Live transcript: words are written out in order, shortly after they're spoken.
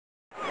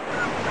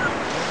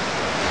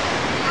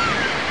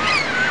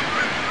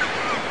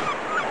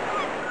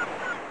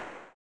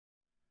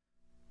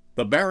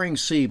The Bering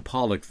Sea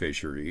pollock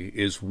fishery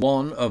is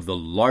one of the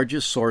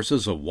largest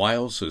sources of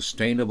wild,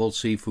 sustainable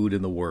seafood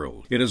in the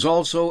world. It is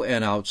also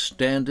an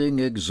outstanding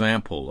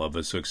example of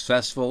a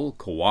successful,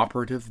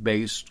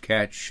 cooperative-based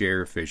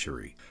catch-share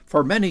fishery.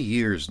 For many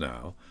years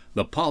now,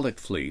 the pollock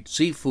fleet,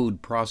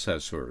 seafood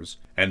processors,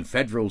 and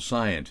federal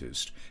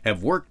scientists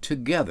have worked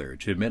together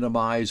to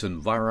minimize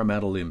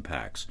environmental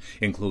impacts,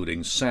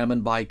 including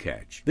salmon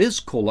bycatch. This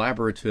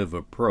collaborative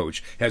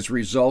approach has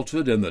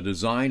resulted in the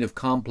design of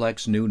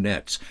complex new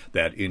nets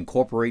that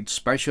incorporate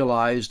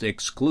specialized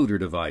excluder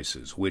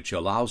devices, which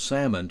allow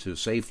salmon to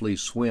safely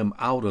swim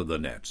out of the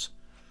nets.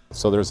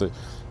 So there's a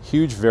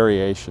huge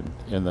variation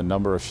in the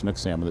number of Chinook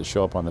salmon that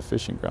show up on the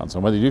fishing grounds.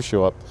 And when they do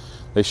show up,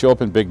 they show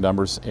up in big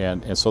numbers,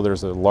 and so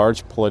there's a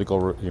large political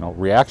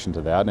reaction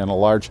to that, and a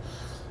large,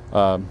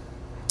 I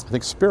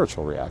think,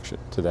 spiritual reaction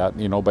to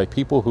that, by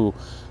people who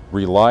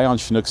rely on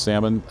Chinook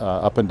salmon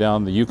up and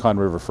down the Yukon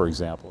River, for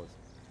example.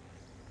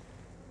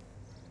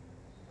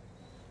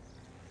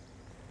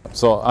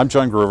 So I'm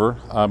John Groover.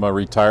 I'm a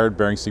retired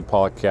Bering Sea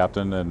pollock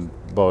captain and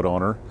boat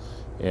owner,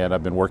 and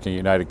I've been working at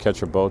United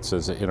Catcher Boats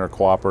as an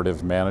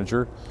intercooperative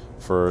manager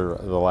for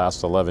the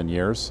last 11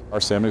 years.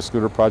 Our salmon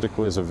excluder project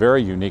is a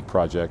very unique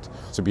project.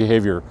 It's a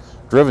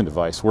behavior-driven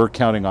device. We're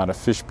counting on a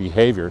fish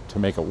behavior to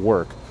make it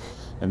work,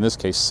 in this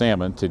case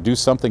salmon, to do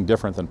something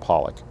different than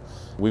pollock.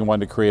 We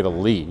wanted to create a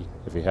lee,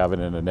 if you have it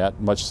in a net,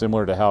 much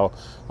similar to how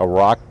a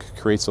rock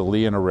creates a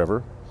lee in a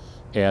river.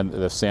 And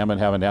the salmon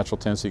have a natural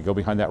tendency to go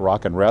behind that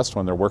rock and rest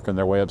when they're working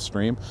their way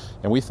upstream.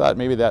 And we thought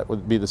maybe that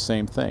would be the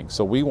same thing.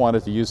 So we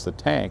wanted to use the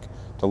tank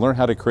to learn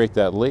how to create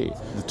that lee.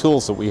 The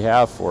tools that we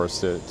have for us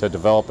to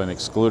develop an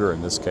excluder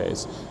in this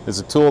case is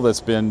a tool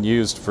that's been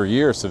used for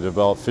years to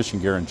develop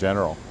fishing gear in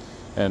general.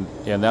 And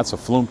that's a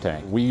flume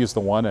tank. We use the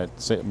one at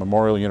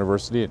Memorial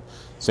University at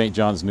St.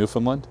 John's,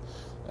 Newfoundland.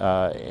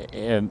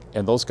 And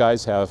those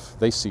guys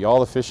they see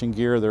all the fishing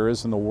gear there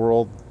is in the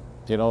world.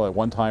 At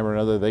one time or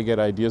another, they get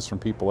ideas from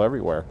people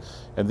everywhere.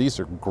 And these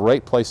are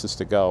great places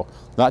to go,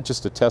 not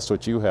just to test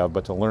what you have,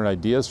 but to learn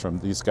ideas from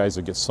these guys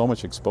that get so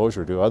much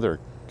exposure to other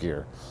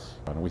gear.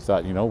 And we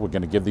thought, we're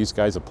going to give these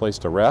guys a place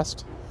to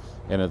rest,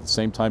 and at the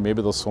same time,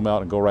 maybe they'll swim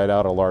out and go right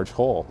out a large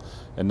hole.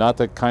 And not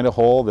the kind of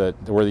hole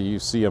where you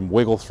see them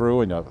wiggle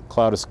through in a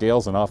cloud of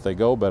scales and off they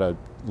go, but a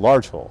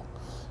large hole.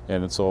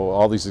 And so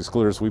all these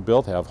excluders we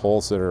built have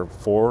holes that are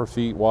 4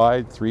 feet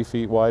wide, 3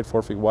 feet wide,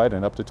 4 feet wide,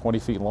 and up to 20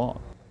 feet long.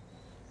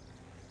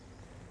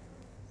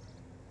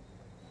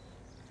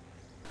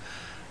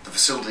 The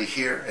facility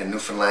here in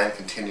Newfoundland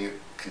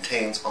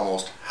contains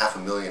almost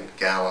 500,000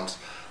 gallons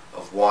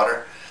of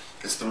water.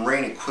 It's the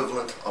marine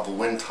equivalent of a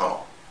wind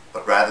tunnel,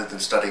 but rather than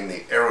studying the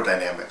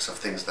aerodynamics of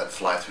things that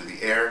fly through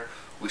the air,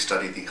 we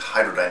study the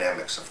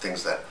hydrodynamics of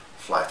things that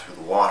fly through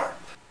the water.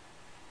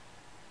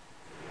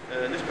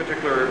 In this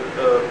particular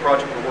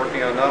project we're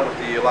working on now with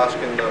the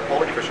Alaskan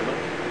pollock fishermen,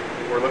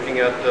 we're looking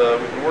at,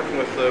 we've been working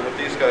with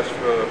these guys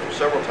for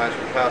several times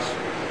for the past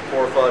 4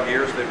 or 5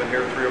 years. They've been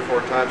here 3 or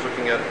 4 times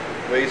looking at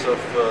ways of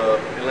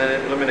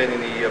eliminating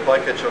the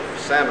bycatch of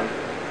salmon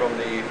from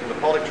the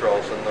pollock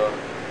trawls, and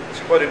it's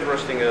a quite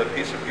interesting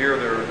piece of gear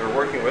they're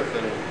working with,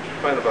 and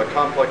kind of a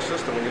complex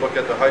system when you look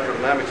at the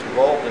hydrodynamics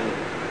involved in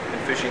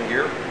fishing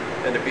gear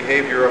and the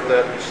behavior of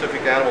that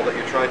specific animal that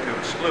you're trying to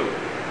exclude.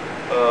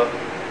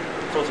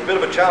 So it's a bit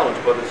of a challenge,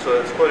 but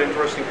it's quite an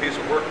interesting piece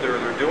of work they're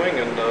doing,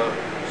 and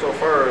so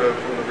far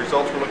from the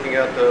results we're looking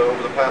at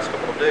over the past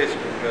couple of days,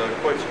 it's been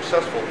quite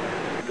successful.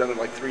 We've done it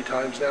like 3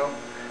 times now,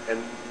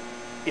 and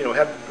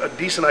had a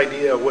decent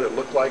idea of what it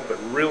looked like, but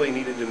really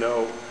needed to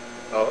know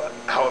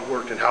how it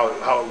worked and how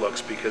it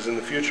looks, because in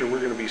the future we're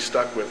going to be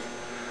stuck with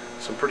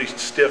some pretty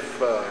stiff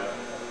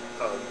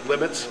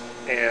limits,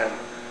 and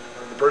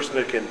the person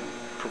that can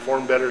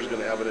perform better is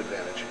going to have an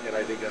advantage, and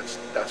I think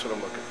that's what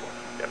I'm looking for.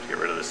 You have to get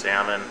rid of the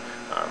salmon.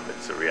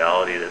 It's a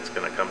reality that's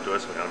going to come to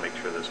us. We got to make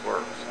sure this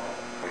works.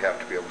 We have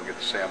to be able to get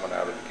the salmon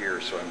out of the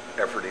gear, so I'm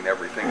efforting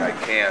everything I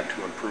can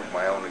to improve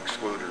my own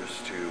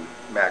excluders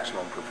to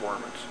maximum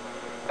performance.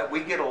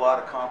 We get a lot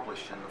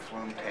accomplished in the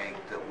flume tank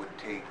that would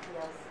take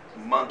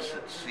months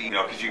at sea.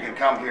 Because you can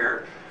come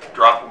here,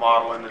 drop a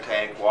model in the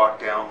tank, walk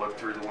down, look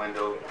through the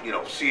window,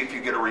 see if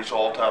you get a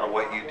result out of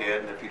what you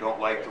did, and if you don't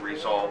like the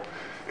result,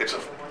 it's a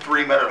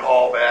 3-minute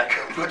haul back,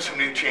 put some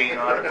new chain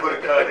on it, put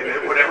a cut in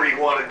it, whatever you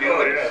want to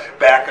do, and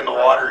back in the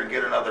water and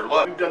get another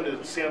look. We've done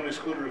the salmon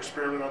excluder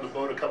experiment on the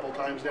boat a couple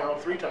times now,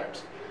 3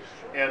 times.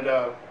 And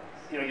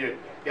you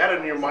had it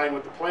in your mind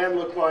what the plan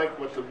looked like,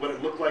 what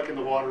it looked like in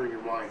the water in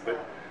your mind.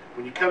 But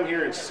when you come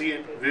here and see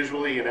it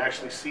visually and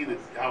actually see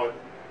how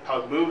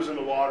it moves in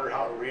the water,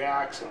 how it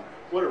reacts, and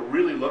what it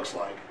really looks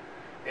like,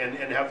 and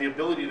have the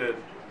ability to,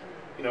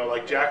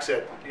 like Jack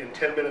said, in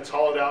 10 minutes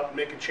haul it out,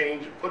 make a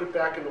change, and put it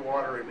back in the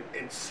water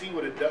and see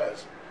what it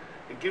does.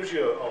 It gives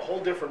you a whole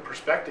different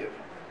perspective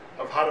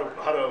of how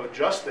to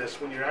adjust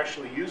this when you're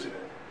actually using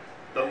it.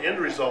 The end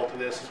result of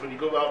this is when you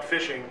go out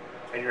fishing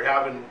and you're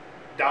having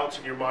doubts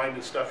in your mind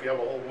and stuff, you have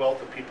a whole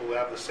wealth of people who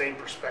have the same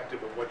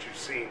perspective of what you've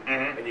seen,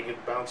 and you can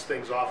bounce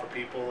things off of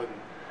people, and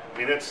I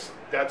mean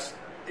that's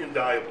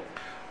invaluable.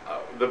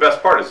 The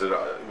best part is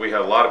that we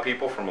had a lot of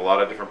people from a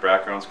lot of different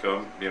backgrounds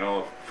come, you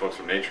know, folks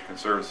from Nature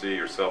Conservancy,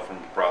 yourself from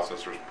a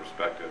processor's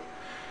perspective,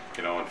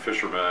 you know, and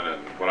fishermen.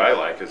 And what I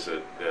like is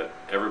that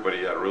everybody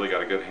really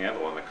got a good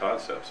handle on the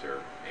concepts here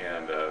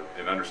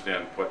and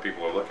understand what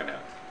people are looking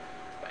at,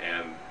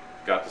 and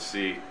got to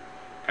see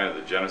kind of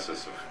the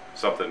genesis of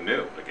something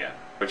new again,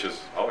 which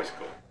is always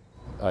cool.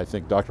 I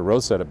think Dr.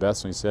 Rose said it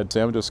best when he said,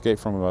 salmon to escape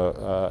from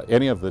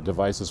any of the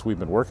devices we've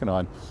been working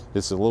on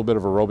is a little bit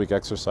of aerobic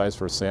exercise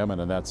for salmon,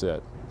 and that's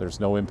it. There's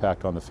no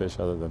impact on the fish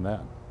other than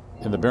that.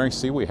 In the Bering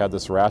Sea, we have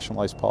this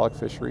rationalized pollock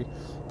fishery.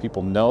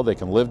 People know they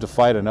can live to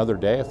fight another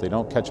day. If they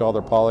don't catch all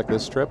their pollock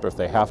this trip, if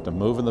they have to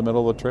move in the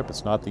middle of the trip,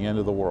 it's not the end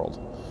of the world.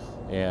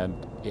 And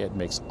it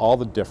makes all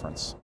the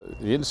difference.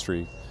 The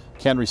industry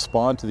can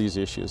respond to these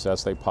issues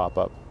as they pop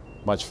up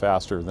much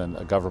faster than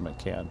a government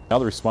can. Now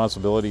the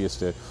responsibility is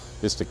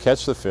to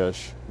catch the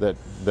fish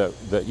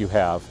that you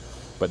have,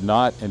 but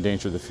not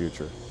endanger the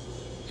future.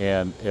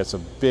 And it's a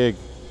big,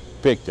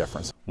 big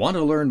difference. Want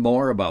to learn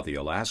more about the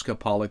Alaska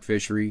pollock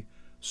fishery,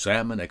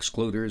 salmon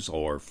excluders,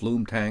 or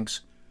flume tanks?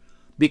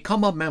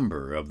 Become a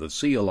member of the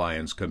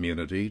SeaAlliance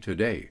community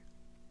today.